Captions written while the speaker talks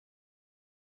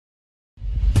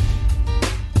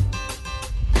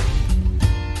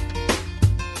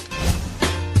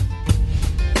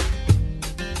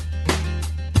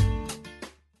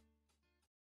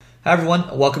Hi,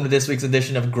 everyone. Welcome to this week's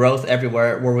edition of Growth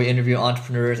Everywhere, where we interview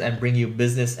entrepreneurs and bring you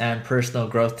business and personal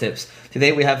growth tips.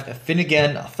 Today we have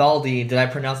Finnegan Faldi. Did I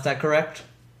pronounce that correct?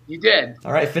 You did.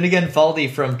 All right, Finnegan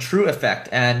Faldi from True Effect.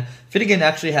 And Finnegan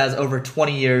actually has over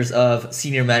 20 years of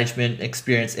senior management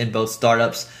experience in both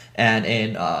startups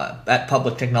and at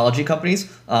public technology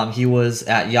companies. He was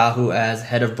at Yahoo as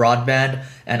head of broadband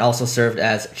and also served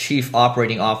as chief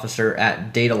operating officer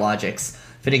at Datalogix.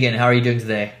 Finnegan, how are you doing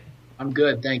today? I'm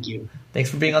good, thank you. Thanks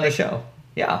for being on the show.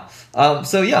 Yeah. Why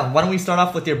don't we start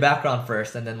off with your background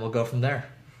first, and then we'll go from there.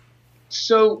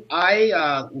 So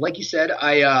like you said,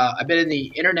 I've been in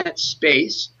the internet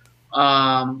space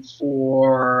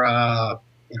for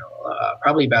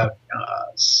probably about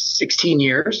 16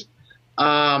 years.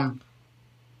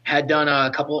 Had done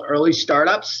a couple of early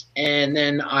startups, and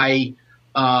then my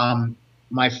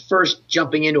first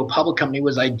jumping into a public company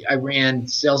was I ran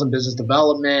sales and business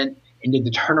development and did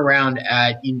the turnaround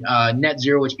at Net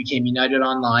Zero, which became United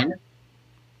Online,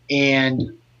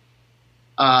 and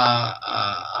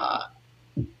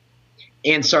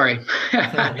sorry,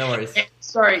 No worries.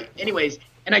 sorry. Anyways,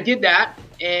 and I did that,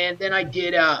 and then I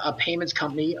did a payments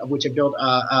company, of which I built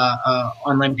a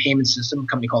online payment system, a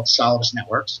company called Solidus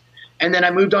Networks, and then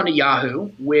I moved on to Yahoo,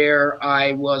 where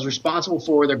I was responsible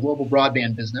for their global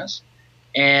broadband business.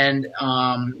 And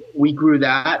we grew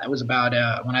that. It was about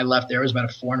when I left there, it was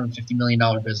about a $450 million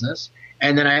business.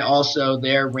 And then I also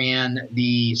there ran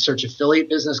the search affiliate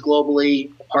business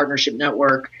globally, partnership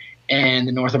network, and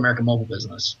the North American mobile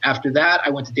business. After that, I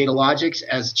went to Datalogix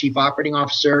as chief operating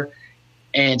officer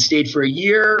and stayed for a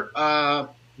year.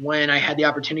 When I had the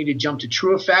opportunity to jump to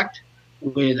True Effect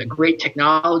with a great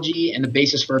technology and the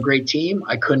basis for a great team,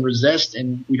 I couldn't resist,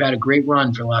 and we've had a great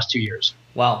run for the last 2 years.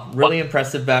 Wow, really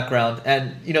impressive background.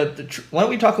 And why don't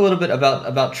we talk a little bit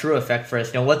about True Effect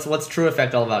first? What's True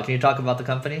Effect all about? Can you talk about the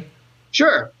company?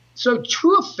 Sure. So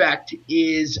True Effect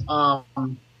is a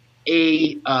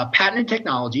patented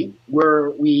technology where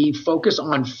we focus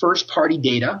on first-party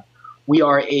data. We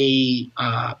are a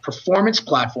performance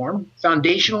platform.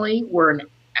 Foundationally, we're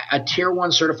a Tier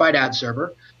 1 certified ad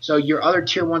server. So your other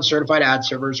Tier 1 certified ad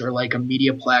servers are like a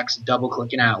Mediaplex,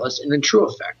 DoubleClick, and Atlas, and then True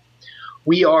Effect.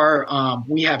 We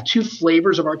have two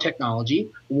flavors of our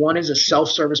technology. One is a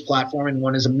self-service platform and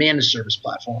one is a managed service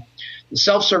platform. The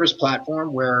self-service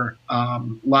platform, where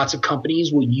lots of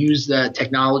companies will use the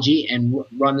technology and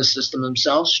run the system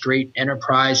themselves, straight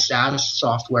enterprise SaaS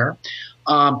software.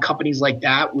 Companies like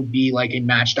that would be like a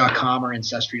Match.com or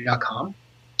Ancestry.com,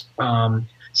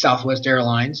 Southwest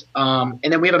Airlines. And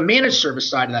then we have a managed service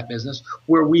side of that business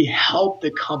where we help the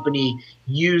company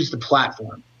use the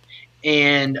platform.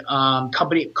 And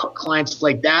clients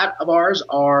like that of ours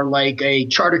are like a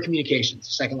Charter Communications,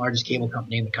 the second largest cable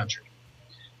company in the country.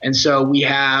 And so we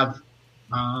have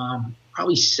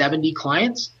probably 70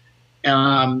 clients,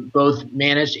 both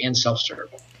managed and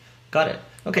self-serve. Got it.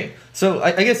 Okay. So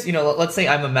I guess, let's say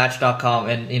I'm a Match.com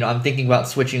and, I'm thinking about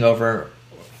switching over,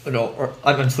 I'm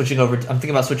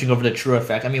thinking about switching over to True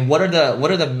Effect. I mean, what are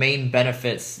the main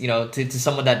benefits, to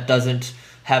someone that doesn't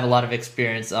have a lot of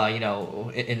experience,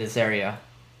 in this area?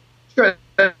 Sure.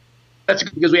 That's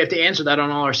because we have to answer that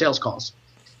on all our sales calls.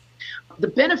 The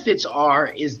benefits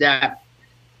is that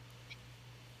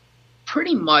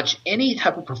pretty much any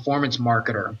type of performance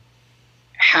marketer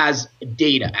has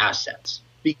data assets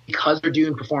because they're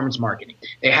doing performance marketing.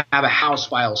 They have a house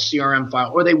file, CRM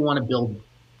file, or they want to build one.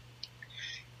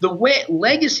 The way,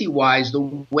 legacy-wise,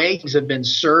 the way things have been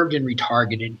served and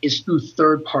retargeted is through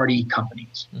third-party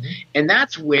companies. Mm-hmm. And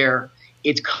that's where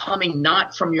it's coming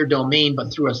not from your domain,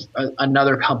 but through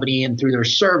another company and through their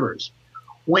servers.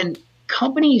 When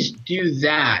companies do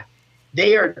that,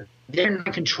 they're not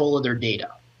in control of their data.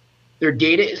 Their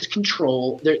data is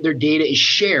controlled, their data is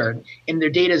shared, and their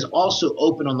data is also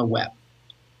open on the web.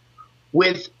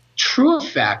 With True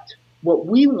Effect, what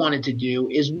we wanted to do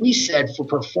is we said for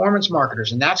performance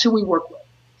marketers, and that's who we work with,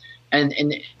 and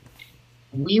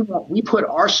we put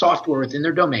our software within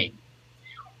their domain.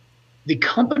 The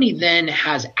company then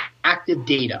has active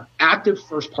data, active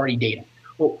first-party data.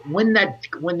 Well, when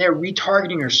they're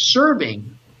retargeting or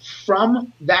serving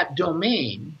from that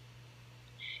domain,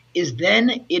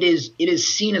 it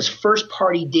is seen as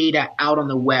first-party data out on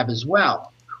the web as well.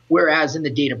 Whereas in the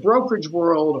data brokerage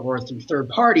world or through third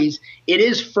parties, it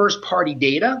is first-party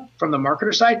data from the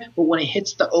marketer side, but when it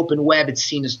hits the open web, it's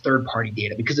seen as third-party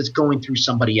data because it's going through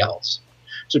somebody else.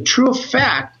 So True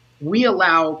Effect, we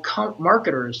allow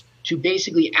marketers to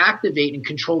basically activate and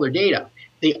control their data.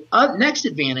 The next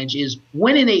advantage is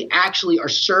when they actually are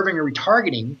serving or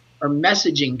retargeting or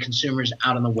messaging consumers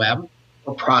out on the web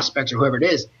or prospects or whoever it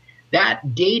is,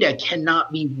 that data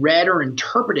cannot be read or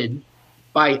interpreted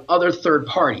by other third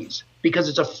parties because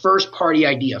it's a first party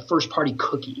ID, a first party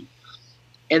cookie.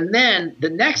 And then the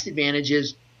next advantage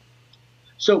is,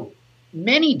 so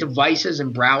many devices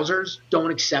and browsers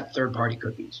don't accept third party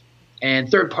cookies, and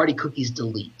third party cookies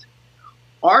delete.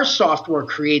 Our software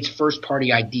creates first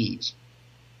party IDs,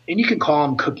 and you can call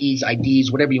them cookies,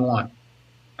 IDs, whatever you want,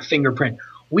 a fingerprint.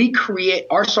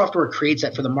 Our software creates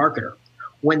that for the marketer.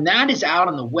 When that is out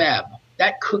on the web,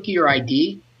 that cookie or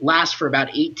ID lasts for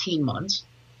about 18 months.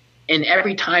 And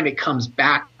every time it comes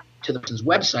back to the person's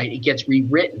website, it gets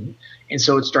rewritten. And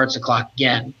so it starts the clock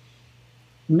again.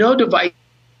 No devices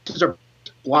are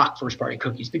block first party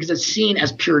cookies because it's seen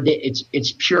as pure data.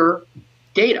 It's pure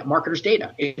data, marketer's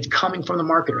data. It's coming from the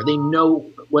marketer. They know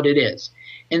what it is.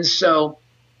 And so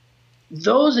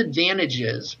those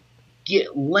advantages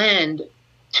lend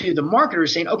to the marketer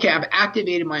saying, okay, I've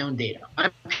activated my own data.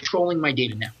 I'm controlling my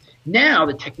data now. Now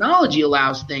the technology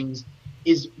allows things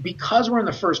is because we're in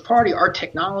the first party, our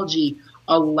technology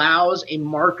allows a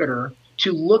marketer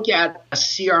to look at a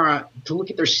CRM, to look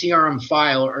at their CRM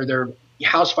file or their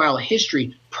house file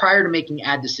history prior to making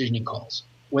ad decisioning calls,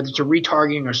 whether it's a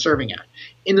retargeting or serving ad.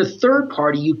 In the third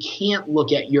party, you can't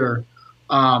look at your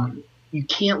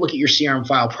CRM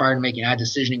file prior to making ad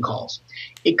decisioning calls.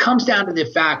 It comes down to the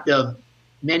fact of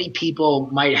many people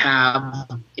might have,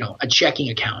 a checking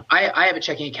account. I have a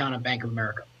checking account at Bank of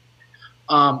America.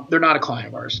 They're not a client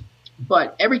of ours.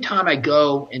 But every time I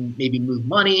go and maybe move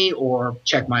money or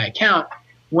check my account,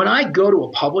 when I go to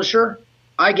a publisher,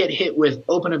 I get hit with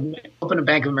open a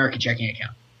Bank of America checking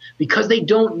account because they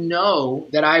don't know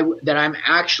that I'm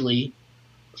actually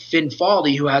Finn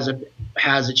Faldy who has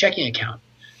a checking account.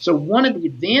 So one of the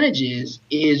advantages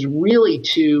is really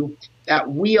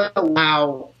that we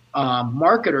allow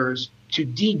marketers to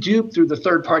dedupe through the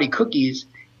third-party cookies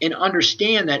and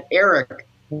understand that, Eric,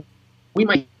 we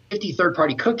might 50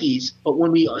 third-party cookies, but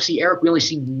when we see Eric, we only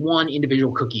see one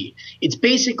individual cookie. It's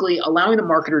basically allowing the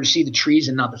marketer to see the trees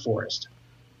and not the forest.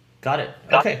 Got it.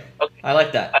 Okay. I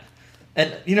like that.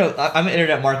 And, I'm an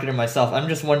internet marketer myself. I'm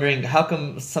just wondering, how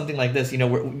come something like this,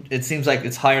 it seems like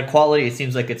it's higher quality, it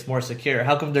seems like it's more secure.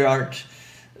 How come there aren't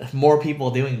more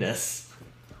people doing this?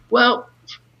 Well,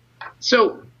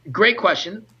 so great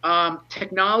question.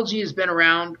 Technology has been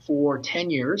around for 10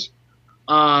 years.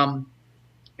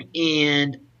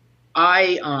 And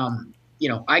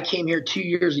I came here 2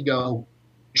 years ago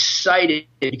excited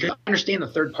because I understand the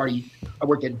third party. I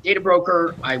worked at a data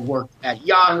broker. I worked at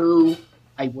Yahoo.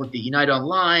 I worked at United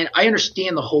Online. I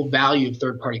understand the whole value of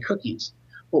third party cookies.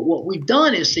 But what we've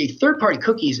done is say third party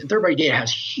cookies and third party data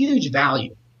has huge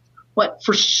value, but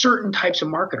for certain types of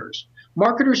marketers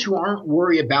who aren't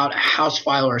worried about a house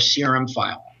file or a CRM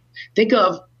file. Think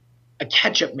of a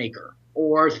ketchup maker,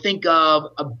 or think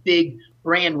of a big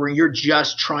brand where you're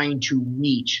just trying to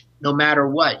reach no matter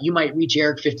what. You might reach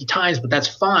Eric 50 times, but that's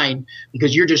fine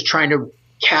because you're just trying to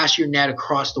cast your net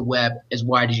across the web as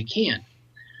wide as you can.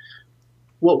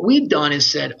 What we've done is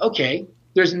said, okay,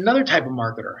 there's another type of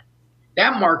marketer.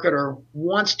 That marketer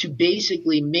wants to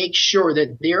basically make sure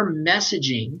that they're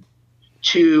messaging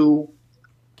to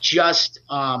just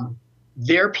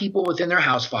their people within their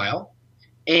house file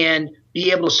and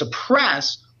be able to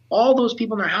suppress all those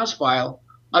people in their house file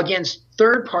against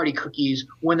third-party cookies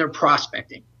when they're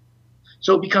prospecting.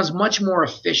 So it becomes much more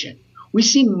efficient. We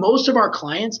see most of our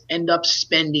clients end up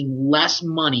spending less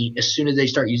money as soon as they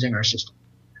start using our system.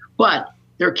 But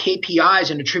their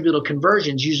KPIs and attributable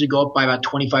conversions usually go up by about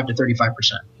 25 to 35%.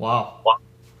 Wow.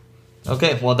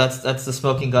 Okay, well, that's the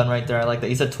smoking gun right there. I like that.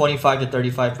 You said 25 to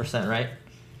 35%, right?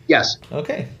 Yes.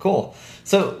 Okay, cool.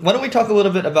 So why don't we talk a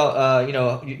little bit about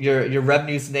your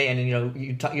revenues today, and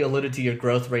you alluded to your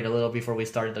growth rate a little before we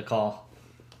started the call.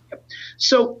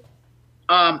 So,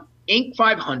 Inc.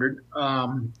 500,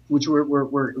 which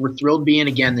we're thrilled to be in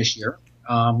again this year,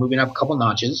 moving up a couple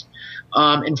notches,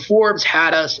 and Forbes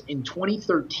had us in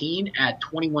 2013 at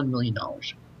 $21 million.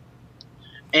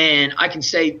 And I can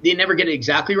say they never get it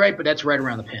exactly right, but that's right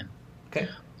around the pin. Okay.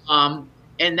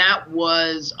 And that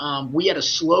was we had a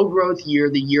slow growth year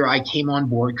the year I came on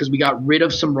board because we got rid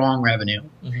of some wrong revenue,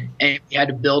 and we had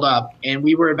to build up. And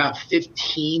we were about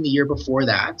 15 the year before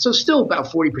that, so still about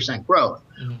 40% growth.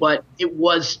 But it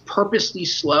was purposely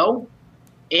slow.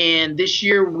 And this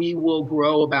year we will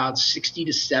grow about 60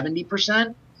 to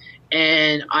 70%.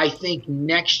 And I think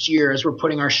next year, as we're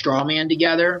putting our straw man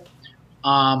together,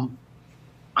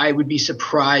 I would be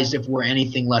surprised if we're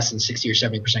anything less than 60 or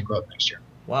 70% growth next year.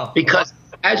 Wow. Because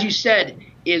as you said,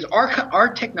 is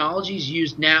our technology is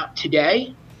used now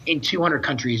today in 200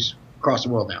 countries across the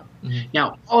world now.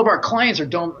 Now, all of our clients are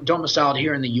domiciled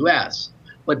here in the U.S.,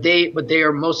 but they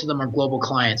are, most of them are global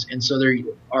clients, and so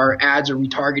our ads are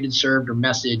retargeted, served, or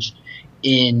messaged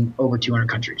in over 200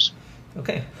 countries.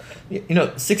 Okay. 60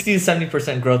 to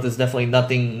 70% growth is definitely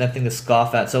nothing to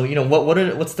scoff at. So,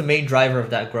 what's the main driver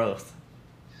of that growth?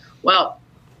 Well,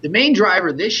 the main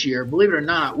driver this year, believe it or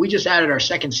not, we just added our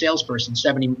second salesperson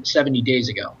 70 days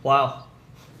ago. Wow.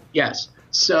 Yes.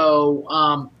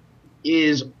 So,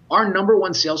 is our number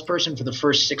one salesperson for the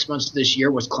first 6 months of this year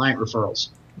was client referrals.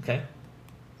 Okay.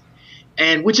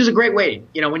 And which is a great way.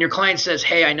 When your client says,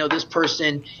 hey, I know this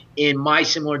person in my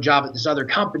similar job at this other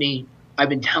company, I've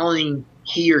been telling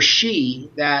he or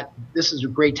she that this is a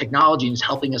great technology and is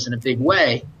helping us in a big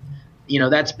way.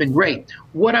 That's been great.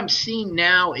 What I'm seeing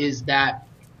now is that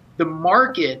the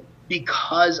market,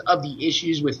 because of the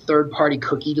issues with third-party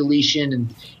cookie deletion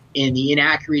and the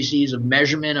inaccuracies of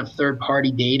measurement of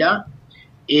third-party data,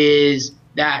 is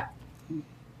that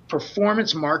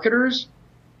performance marketers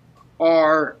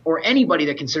or anybody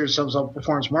that considers themselves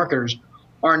performance marketers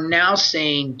are now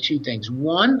saying two things.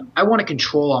 One, I want to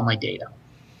control all my data.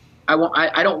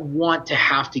 I don't want to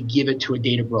have to give it to a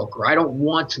data broker. I don't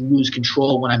want to lose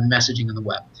control when I'm messaging on the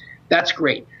web. That's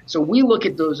great. So we look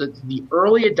at those as the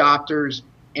early adopters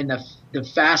and the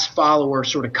fast follower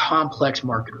sort of complex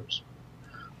marketers.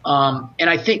 And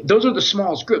I think those are the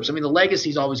smallest groups. I mean, the legacy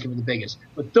is always going to be the biggest,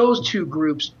 but those two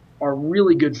groups are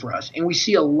really good for us. And we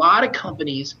see a lot of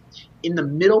companies in the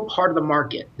middle part of the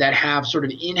market that have sort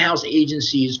of in-house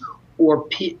agencies or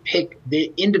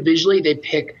individually they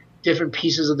pick different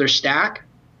pieces of their stack,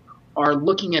 are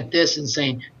looking at this and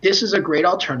saying, this is a great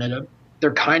alternative.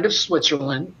 They're kind of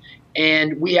Switzerland,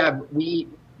 and we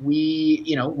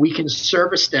can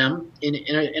service them in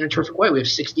a terrific way. We have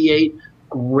 68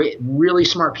 great, really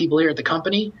smart people here at the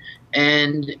company,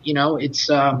 and it's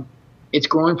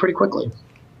growing pretty quickly.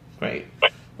 Great.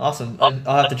 Awesome. And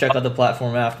I'll have to check out the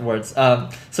platform afterwards. So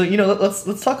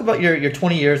let's talk about your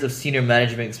 20 years of senior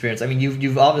management experience. I mean,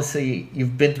 you've obviously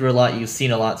been through a lot, you've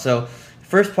seen a lot. So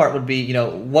first part would be,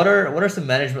 what are some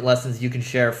management lessons you can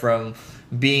share from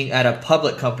being at a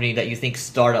public company that you think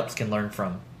startups can learn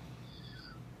from?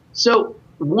 So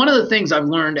one of the things I've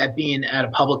learned at being at a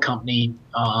public company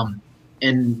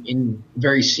in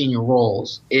very senior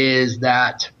roles is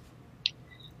that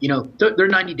they're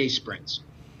 90-day sprints.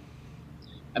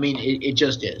 I mean, it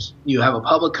just is. You have a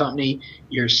public company,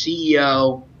 your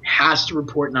CEO has to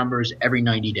report numbers every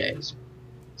 90 days.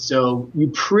 So you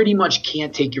pretty much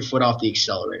can't take your foot off the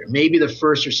accelerator. Maybe the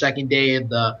first or second day of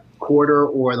the quarter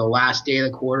or the last day of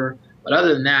the quarter. But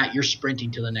other than that, you're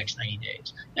sprinting to the next 90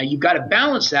 days. Now, you've got to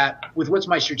balance that with what's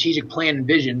my strategic plan and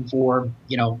vision for,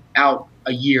 out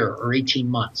a year or 18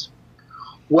 months.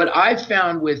 What I've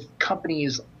found with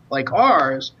companies like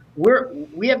ours,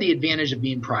 we have the advantage of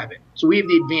being private. So we have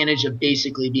the advantage of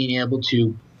basically being able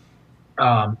to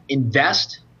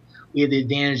invest. We have the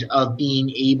advantage of being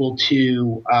able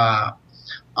to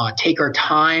take our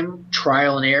time,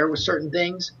 trial and error with certain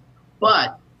things.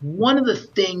 But one of the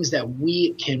things that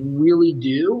we can really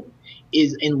do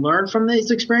is, and learn from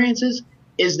these experiences,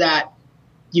 is that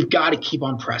you've got to keep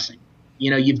on pressing.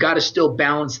 You've got to still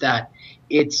balance that.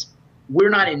 We're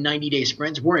not in 90-day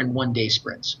sprints. We're in one-day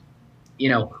sprints.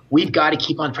 We've got to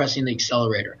keep on pressing the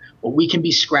accelerator, but we can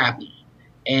be scrappy.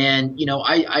 And,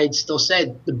 I'd still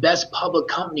say the best public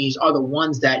companies are the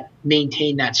ones that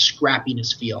maintain that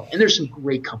scrappiness feel. And there's some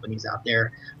great companies out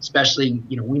there, especially,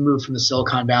 we moved from the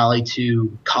Silicon Valley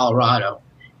to Colorado.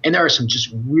 And there are some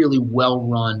just really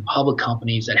well-run public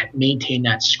companies that maintain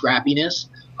that scrappiness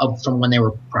from when they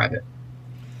were private.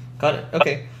 Got it.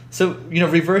 Okay. So,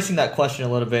 reversing that question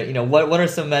a little bit, what are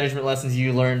some management lessons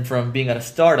you learned from being at a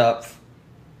startup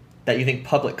that you think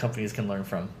public companies can learn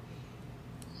from?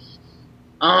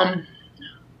 I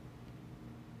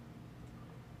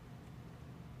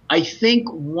think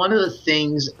one of the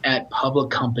things at public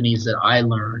companies that I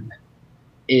learned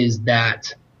is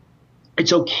that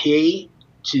it's okay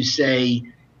to say,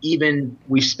 even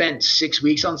we spent 6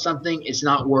 weeks on something, it's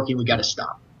not working, we got to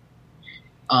stop.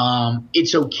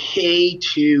 It's okay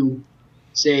to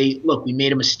say, look, we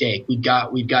made a mistake. We've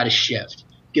got to shift.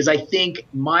 Because I think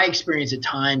my experience at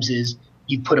times is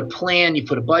you put a plan, you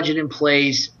put a budget in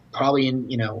place, probably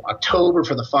in October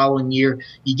for the following year.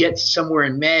 You get somewhere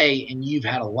in May and you've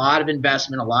had a lot of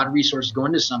investment, a lot of resources go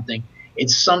into something.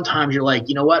 It's sometimes you're like,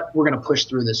 you know what, we're going to push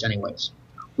through this anyways,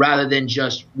 rather than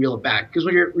just reel it back. Because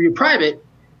when you're private,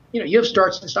 you have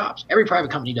starts and stops. Every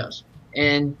private company does.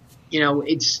 And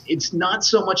it's not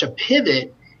so much a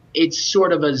pivot, it's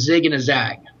sort of a zig and a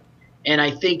zag. And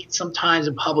I think sometimes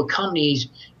in public companies,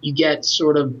 you get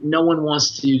sort of, no one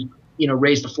wants to,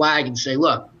 raise the flag and say,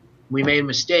 look, we made a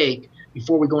mistake.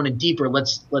 before we go any deeper,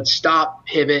 let's stop,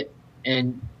 pivot,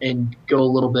 and go a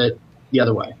little bit the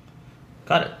other way.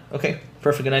 Got it. Okay,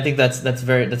 perfect. And I think that's a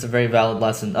very valid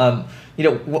lesson.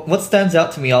 What stands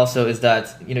out to me also is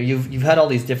that you've had all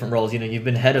these different roles. You've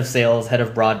been head of sales, head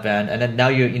of broadband, and then now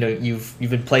you've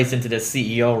been placed into this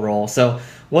CEO role. So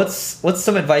what's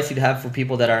some advice you'd have for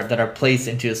people that are placed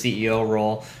into a CEO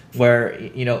role? Where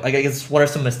I guess what are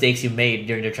some mistakes you made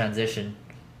during the transition?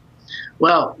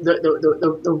 Well,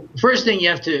 the first thing you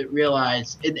have to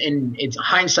realize, and it's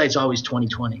hindsight's always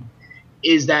 20/20,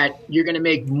 is that you're going to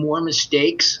make more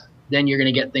mistakes than you're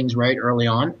going to get things right early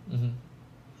on.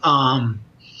 Mm-hmm.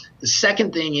 The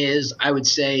second thing is, I would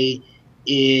say,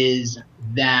 is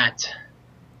that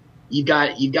you've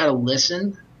got to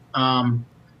listen,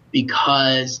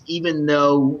 because even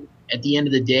though at the end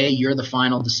of the day you're the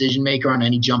final decision maker on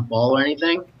any jump ball or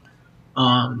anything,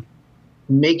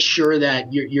 make sure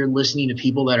that you're listening to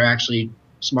people that are actually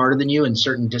smarter than you in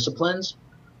certain disciplines.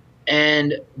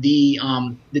 And the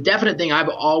definite thing I've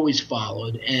always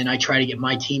followed, and I try to get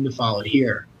my team to follow it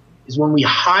here, is when we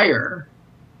hire,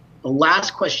 the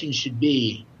last question should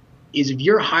be, is if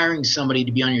you're hiring somebody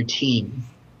to be on your team,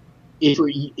 if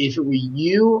it were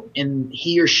you and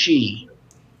he or she,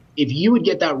 if you would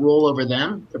get that role over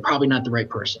them, they're probably not the right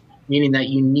person, meaning that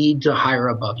you need to hire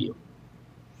above you.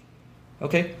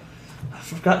 Okay. I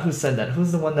forgot who said that.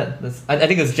 Who's the one I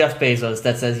think it was Jeff Bezos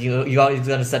that says you always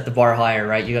got to set the bar higher,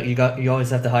 right? You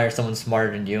always have to hire someone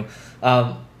smarter than you.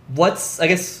 I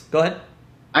guess go ahead.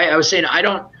 I was saying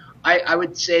I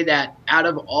would say that out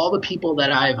of all the people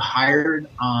that I've hired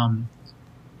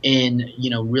in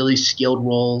really skilled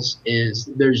roles,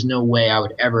 there's no way I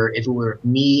would ever, if it were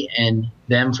me and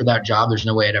them for that job, there's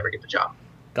no way I'd ever get the job.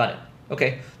 Got it.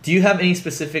 Okay. Do you have any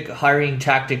specific hiring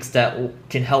tactics that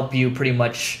can help you pretty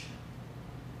much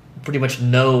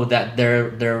know that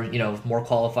they're more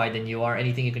qualified than you are?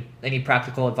 Any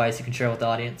practical advice you can share with the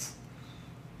audience?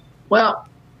 Well,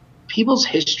 people's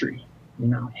history.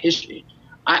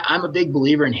 I'm a big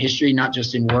believer in history, not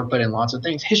just in work, but in lots of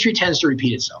things. History tends to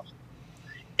repeat itself.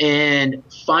 And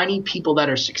finding people that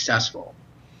are successful,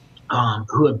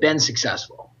 who have been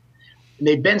successful, and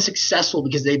they've been successful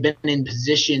because they've been in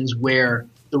positions where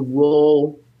the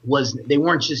role was, they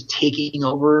weren't just taking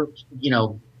over,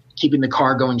 keeping the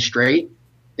car going straight.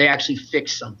 They actually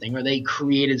fixed something, or they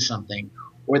created something,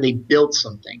 or they built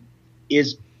something.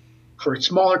 For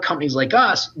smaller companies like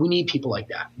us, we need people like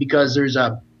that, because there's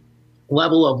a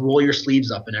level of roll your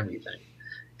sleeves up and everything.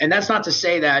 And that's not to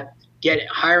say that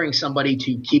hiring somebody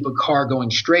to keep a car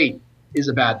going straight is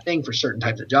a bad thing for certain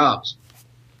types of jobs.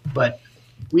 But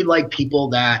we like people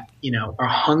that, are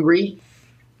hungry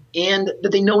and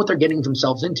that they know what they're getting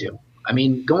themselves into. I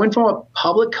mean, going from a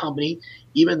public company,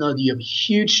 even though you have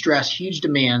huge stress, huge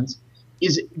demands,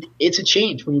 it's a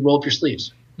change when you roll up your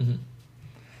sleeves. Mm-hmm.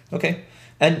 Okay.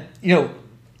 And,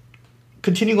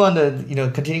 continuing on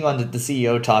the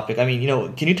CEO topic, I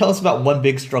mean, can you tell us about one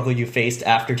big struggle you faced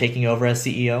after taking over as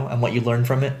CEO and what you learned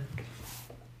from it?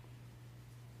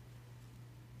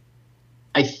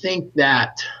 I think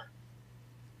that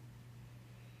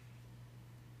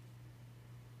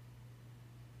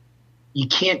you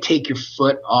can't take your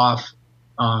foot off.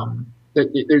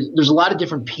 There's a lot of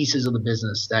different pieces of the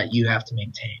business that you have to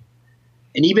maintain.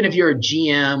 And even if you're a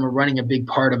GM or running a big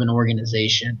part of an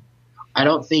organization, I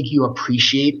don't think you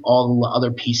appreciate all the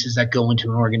other pieces that go into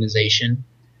an organization.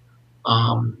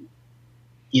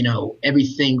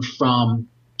 Everything from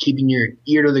keeping your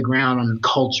ear to the ground on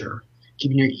culture,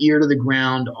 keeping your ear to the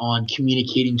ground on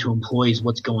communicating to employees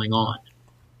what's going on.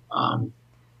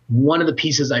 One of the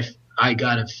pieces I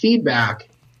got of feedback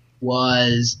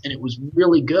was, and it was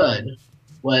really good,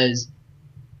 was,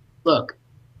 look,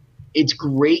 it's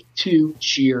great to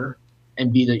cheer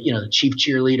and be the chief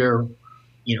cheerleader,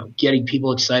 getting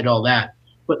people excited, all that.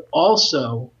 But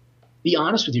also be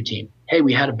honest with your team. Hey,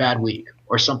 we had a bad week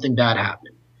or something bad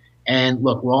happened. And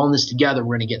look, we're all in this together.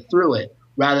 We're going to get through it,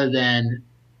 rather than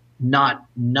not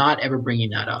ever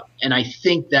bringing that up. And I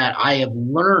think that I have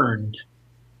learned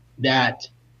that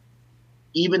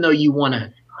even though you want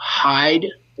to hide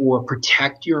or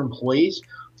protect your employees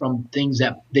from things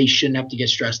that they shouldn't have to get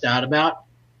stressed out about,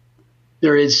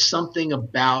 there is something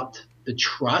about the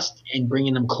trust and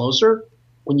bringing them closer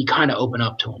when you kind of open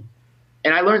up to them.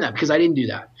 And I learned that because I didn't do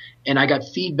that. And I got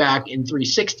feedback in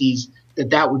 360s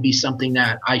that would be something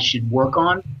that I should work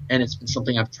on. And it's been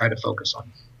something I've tried to focus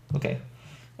on. Okay.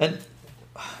 And,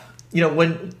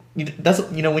 when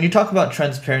you talk about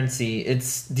transparency,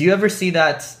 do you ever see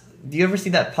that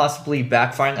possibly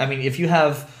backfiring? I mean, if you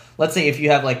have let's say if you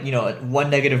have like, one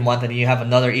negative month and you have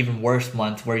another even worse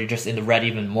month where you're just in the red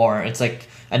even more, it's like,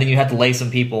 and then you have to lay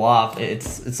some people off.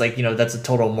 It's like, that's a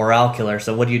total morale killer.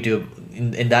 So what do you do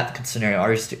in that scenario?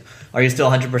 Are you still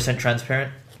 100%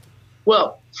 transparent?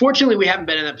 Well, fortunately, we haven't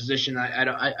been in that position. I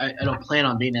don't plan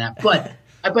on being in that. But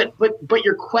but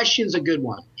your question's a good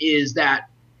one. Is that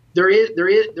there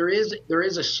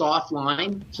is a soft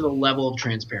line to the level of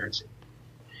transparency,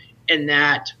 and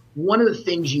that one of the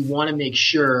things you want to make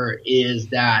sure is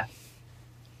that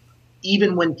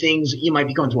even when things, you might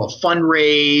be going through a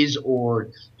fundraise, or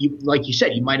you, like you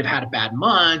said, you might have had a bad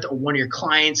month, or one of your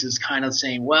clients is kind of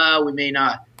saying, well, we may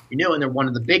not renew, and they're one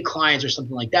of the big clients or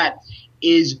something like that,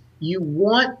 is you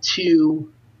want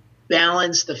to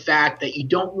balance the fact that you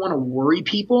don't want to worry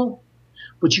people,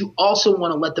 but you also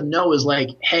want to let them know is like,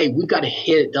 hey, we've got to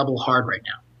hit it double hard right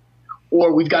now.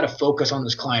 Or we've got to focus on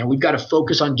this client. We've got to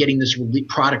focus on getting this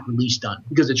product release done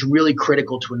because it's really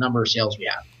critical to a number of sales we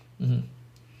have. Mm-hmm.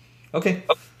 Okay,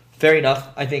 fair enough.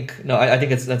 I think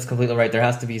that's completely right. There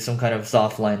has to be some kind of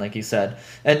soft line, like you said.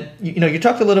 And you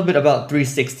talked a little bit about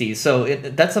 360s. So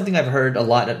that's something I've heard a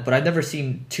lot, but I've never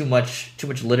seen too much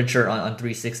literature on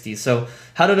 360s. So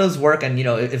how do those work? And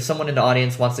if someone in the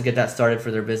audience wants to get that started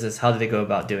for their business, how do they go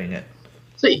about doing it?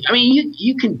 So, I mean,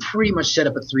 you can pretty much set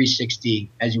up a 360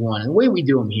 as you want. And the way we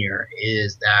do them here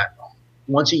is that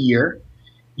once a year,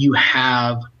 you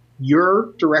have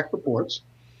your direct reports,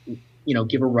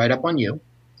 give a write-up on you,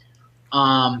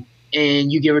 and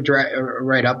you give a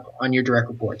write-up on your direct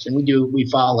reports. And we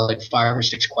follow like 5 or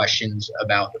 6 questions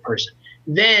about the person.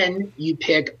 Then you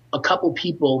pick a couple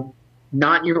people,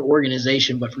 not in your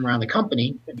organization, but from around the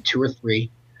company, maybe 2 or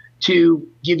 3, to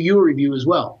give you a review as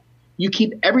well. You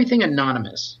keep everything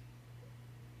anonymous.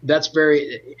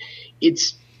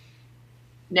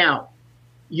 Now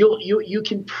you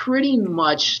can pretty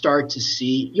much start to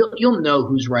see, you'll know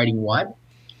who's writing what.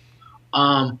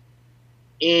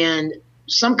 And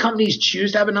some companies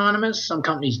choose to have anonymous, some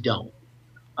companies don't.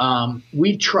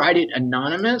 We've tried it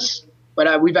anonymous,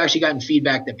 but we've actually gotten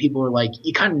feedback that people are like,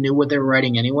 you kind of knew what they were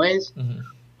writing anyways.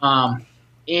 Mm-hmm.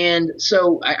 And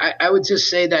so I would just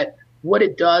say that what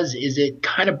it does is it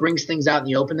kind of brings things out in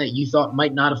the open that you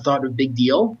might not have thought of a big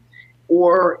deal,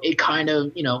 or it kind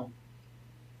of,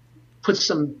 puts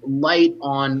some light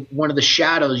on one of the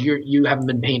shadows you haven't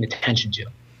been paying attention to.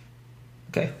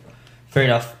 Okay, fair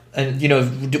enough. And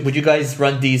would you guys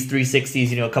run these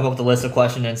 360s? Come up with a list of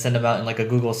questions and send them out in like a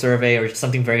Google survey or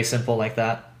something very simple like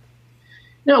that?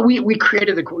 No, we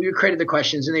created the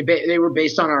questions, and they were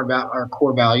based on our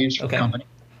core values for the company.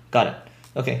 Got it.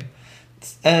 Okay.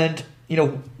 And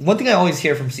one thing I always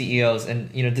hear from CEOs,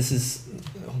 and this is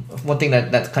one thing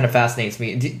that kind of fascinates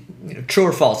me. True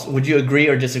or false? Would you agree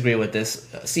or disagree with this?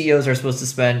 CEOs are supposed to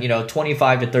spend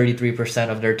 25 to 33%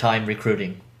 of their time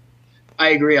recruiting. I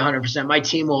agree 100%. My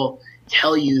team will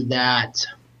tell you that,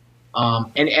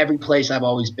 in every place I've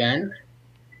always been,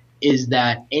 is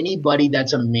that anybody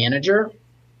that's a manager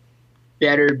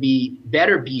better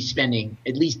be spending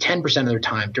at least 10% of their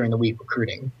time during the week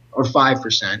recruiting, or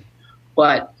 5%.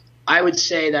 But I would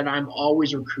say that I'm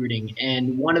always recruiting.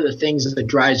 And one of the things that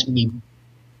drives me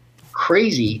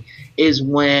crazy is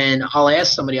when I'll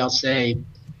ask somebody, I'll say,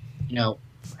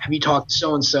 have you talked to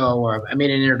so-and-so, or I made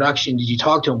an introduction. Did you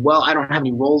talk to him? Well, I don't have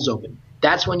any roles open.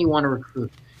 That's when you want to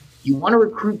recruit. You want to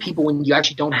recruit people when you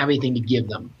actually don't have anything to give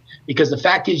them. Because the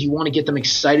fact is, you want to get them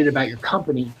excited about your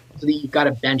company so that you've got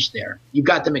a bench there. You've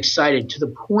got them excited to the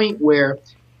point where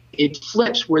it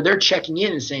flips, where they're checking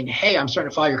in and saying, hey, I'm starting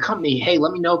to follow your company. Hey,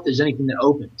 let me know if there's anything that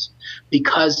opens.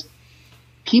 Because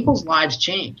people's lives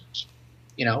change.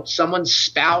 Someone's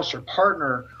spouse or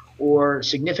partner or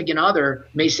significant other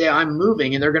may say, I'm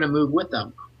moving, and they're going to move with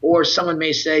them. Or someone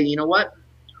may say, you know what,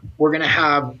 we're going to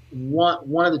have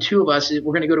one of the two of us, we're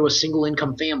going to go to a single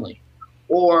income family.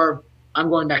 Or I'm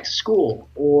going back to school.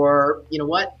 Or, you know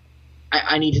what,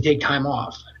 I need to take time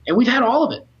off. And we've had all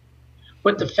of it.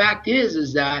 But the fact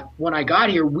is that when I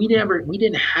got here, we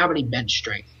didn't have any bench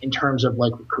strength in terms of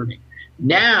like recruiting.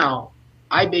 Now,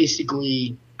 I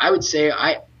would say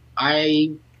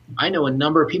I know a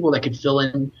number of people that could fill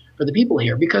in for the people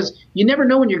here, because you never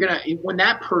know when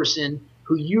that person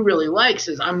who you really like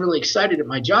says, I'm really excited at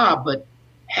my job, but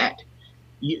heck,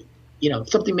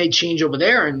 something may change over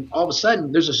there, and all of a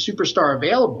sudden there's a superstar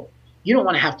available. You don't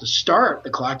want to have to start the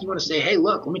clock. You want to say, hey,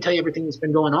 look, let me tell you everything that's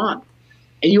been going on.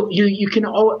 And you can.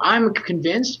 I'm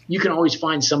convinced you can always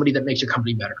find somebody that makes your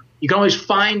company better. You can always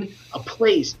find a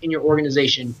place in your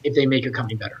organization if they make your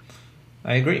company better.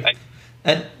 I agree.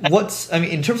 And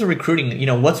in terms of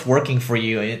recruiting, what's working for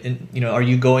you? And, are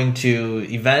you going to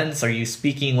events? Are you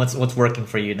speaking? What's working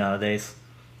for you nowadays?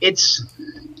 It's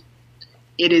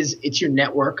it's your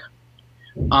network.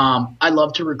 I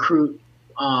love to recruit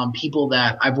people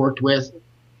that I've worked with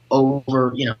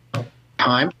over,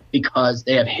 time because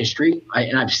they have history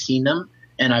and I've seen them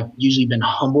and I've usually been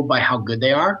humbled by how good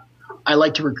they are. I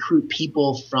like to recruit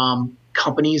people from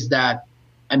companies that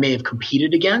I may have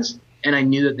competed against and I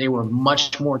knew that they were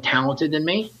much more talented than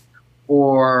me,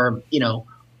 or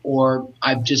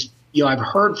I've just, I've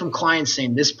heard from clients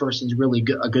saying this person's really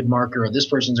good, a good marketer, or this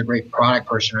person's a great product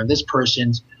person, or this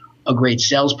person's a great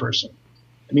salesperson.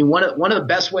 I mean, one of the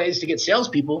best ways to get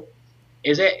salespeople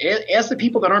is ask the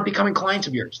people that aren't becoming clients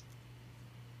of yours.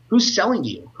 Who's selling to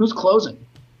you? Who's closing?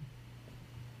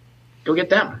 Go get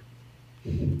them.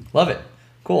 Love it.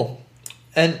 Cool.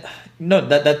 And no,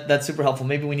 that's super helpful.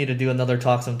 Maybe we need to do another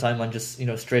talk sometime on just,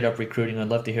 straight up recruiting. I'd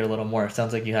love to hear a little more. It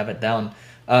sounds like you have it down.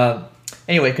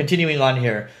 Anyway, continuing on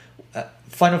here.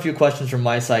 Final few questions from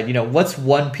my side. What's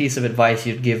one piece of advice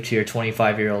you'd give to your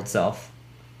 25-year-old self?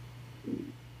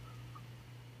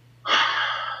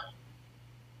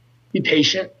 Be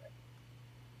patient.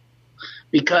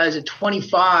 Because at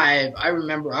 25, I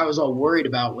remember I was all worried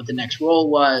about what the next role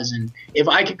was. And if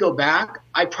I could go back,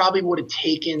 I probably would have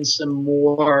taken some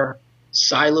more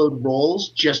siloed roles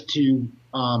just to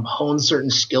hone certain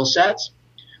skill sets.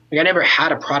 Like I never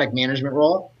had a product management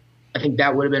role. I think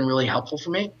that would have been really helpful for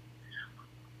me.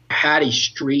 I had a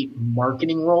straight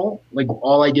marketing role. Like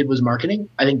all I did was marketing.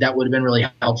 I think that would have been really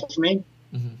helpful for me.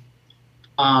 Mm-hmm.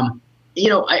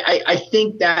 I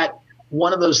think that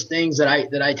one of those things that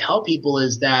I tell people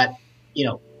is that,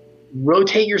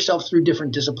 rotate yourself through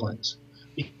different disciplines,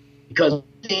 because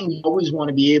the thing you always want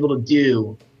to be able to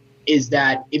do is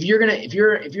that if you're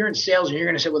in sales and you're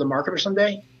going to sit with a marketer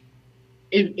someday,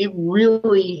 it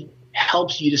really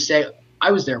helps you to say,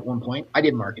 I was there at one point, I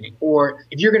did marketing. Or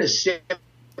if you're going to sit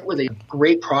with a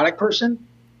great product person,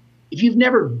 if you've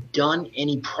never done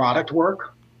any product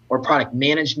work or product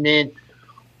management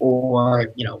or,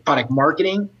 product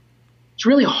marketing, it's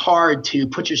really hard to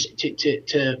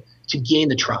to gain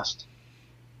the trust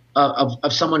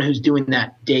of someone who's doing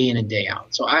that day in and day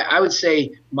out. So I would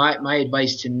say my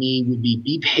advice to me would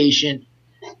be patient,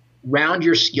 round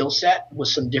your skill set with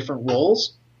some different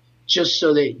roles, just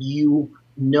so that you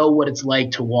know what it's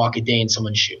like to walk a day in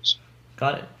someone's shoes.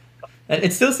 Got it. And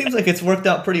it still seems like it's worked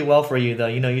out pretty well for you, though.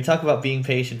 You talk about being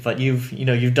patient, but you've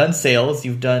done sales,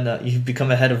 you've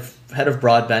become a head of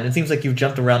broadband. It seems like you've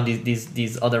jumped around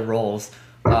these other roles,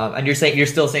 and you're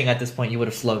still saying at this point you would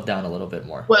have slowed down a little bit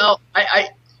more. Well,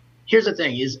 here's the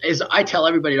thing: is I tell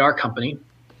everybody at our company,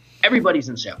 everybody's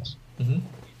in sales. Mm-hmm.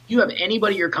 You have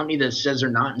anybody at your company that says they're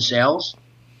not in sales,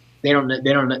 they don't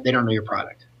know your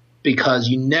product. Because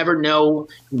you never know, you're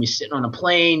going to be sitting on a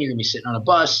plane, you're going to be sitting on a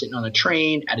bus, sitting on a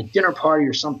train, at a dinner party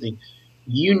or something.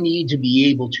 You need to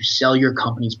be able to sell your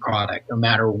company's product no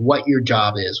matter what your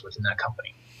job is within that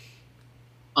company.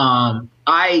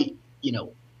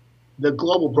 The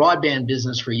global broadband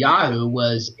business for Yahoo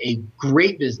was a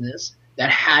great business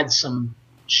that had some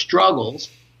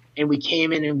struggles, and we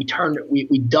came in and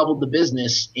we doubled the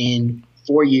business in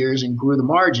 4 years and grew the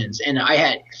margins. And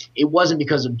it wasn't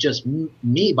because of just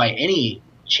me by any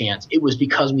chance. It was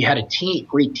because we had a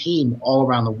great team all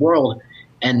around the world,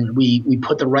 and we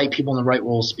put the right people in the right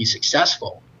roles to be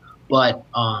successful. But,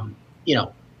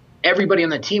 everybody on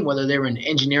that team, whether they were in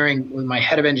engineering, with my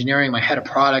head of engineering, my head of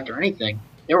product or anything,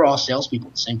 they were all salespeople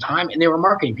at the same time, and they were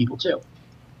marketing people too.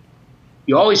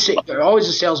 You're always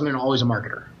a salesman and always a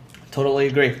marketer. Totally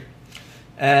agree.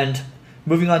 And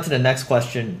moving on to the next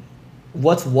question,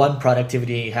 what's one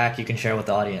productivity hack you can share with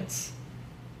the audience?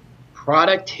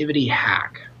 Productivity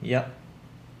hack. Yep.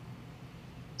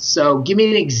 So give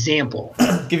me an example.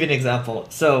 Give you an example.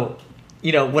 So,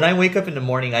 when I wake up in the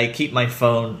morning, I keep my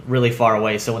phone really far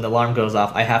away. So when the alarm goes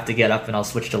off, I have to get up and I'll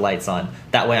switch the lights on.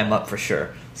 That way I'm up for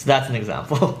sure. So that's an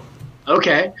example.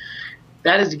 Okay.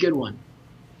 That is a good one.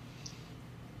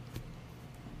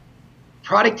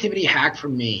 Productivity hack for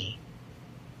me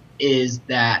is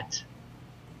that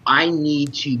I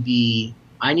need to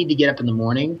get up in the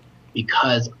morning,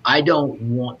 because I don't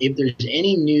want, if there's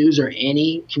any news or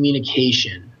any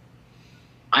communication,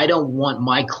 I don't want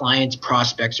my clients,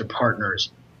 prospects, or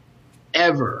partners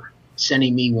ever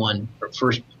sending me one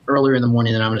first earlier in the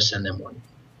morning than I'm going to send them one,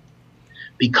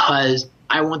 because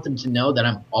I want them to know that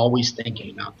I'm always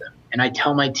thinking about them. And I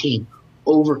tell my team,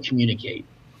 over communicate.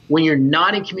 When you're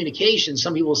not in communication,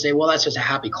 some people say, well, that's just a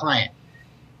happy client.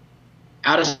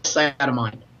 Out of sight, out of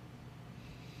mind.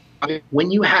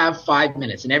 When you have 5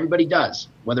 minutes, and everybody does,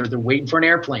 whether they're waiting for an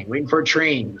airplane, waiting for a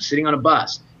train, sitting on a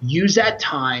bus, use that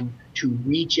time to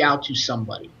reach out to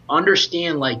somebody.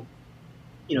 Understand,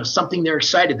 something they're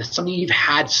excited, that's something you've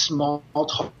had small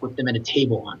talk with them at a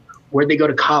table on. Where'd they go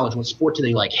to college? What sport do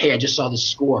they like? Hey, I just saw this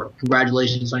score.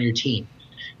 Congratulations on your team.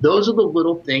 Those are the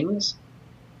little things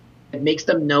that makes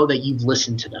them know that you've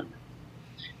listened to them.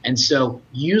 And so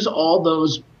use all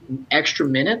those extra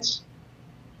minutes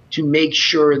to make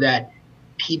sure that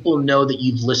people know that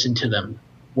you've listened to them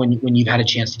when you've had a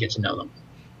chance to get to know them.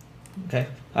 Okay.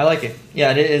 I like it. Yeah,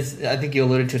 it is. I think you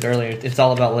alluded to it earlier. It's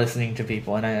all about listening to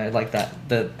people, and I like that.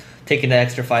 Taking the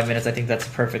extra 5 minutes, I think that's a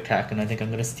perfect hack, and I think I'm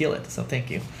going to steal it. So thank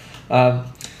you.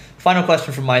 Final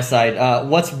question from my side.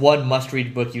 What's one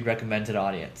must-read book you'd recommend to the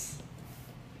audience?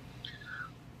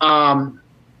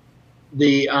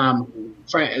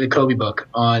 The Covey book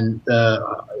on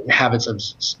the habits of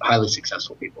highly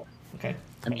successful people. Okay.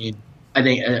 I mean, I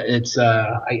think it's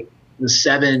the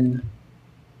seven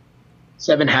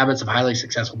habits of highly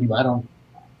successful people. I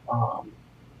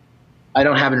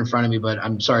don't have it in front of me, but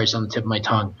I'm sorry, it's on the tip of my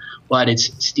tongue. But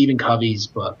it's Stephen Covey's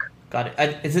book. Got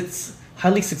it. Is it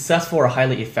highly successful or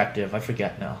highly effective? I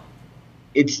forget now.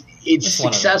 It's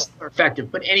successful or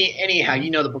effective, but anyhow, you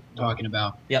know the book I'm talking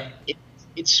about. Yep.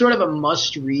 It's sort of a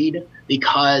must read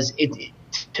because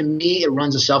to me it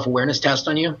runs a self-awareness test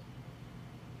on you.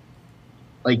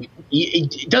 Like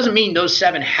it doesn't mean those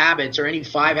 7 habits or any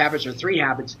 5 habits or 3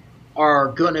 habits are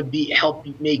going to help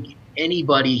make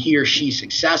anybody he or she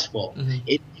successful. Mm-hmm.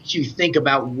 It makes you think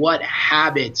about what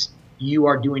habits you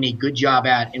are doing a good job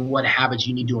at and what habits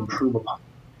you need to improve upon.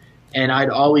 And I'd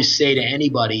always say to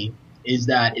anybody is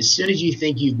that as soon as you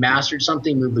think you've mastered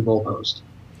something, move the goalpost.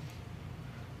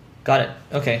 Got it.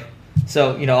 Okay.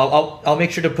 So, I'll make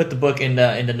sure to put the book in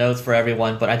the notes for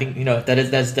everyone, but I think,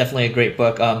 that's definitely a great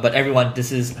book. But everyone,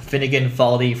 this is Finnegan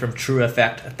Faldi from True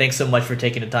Effect. Thanks so much for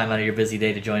taking the time out of your busy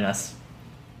day to join us.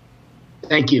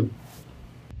 Thank you.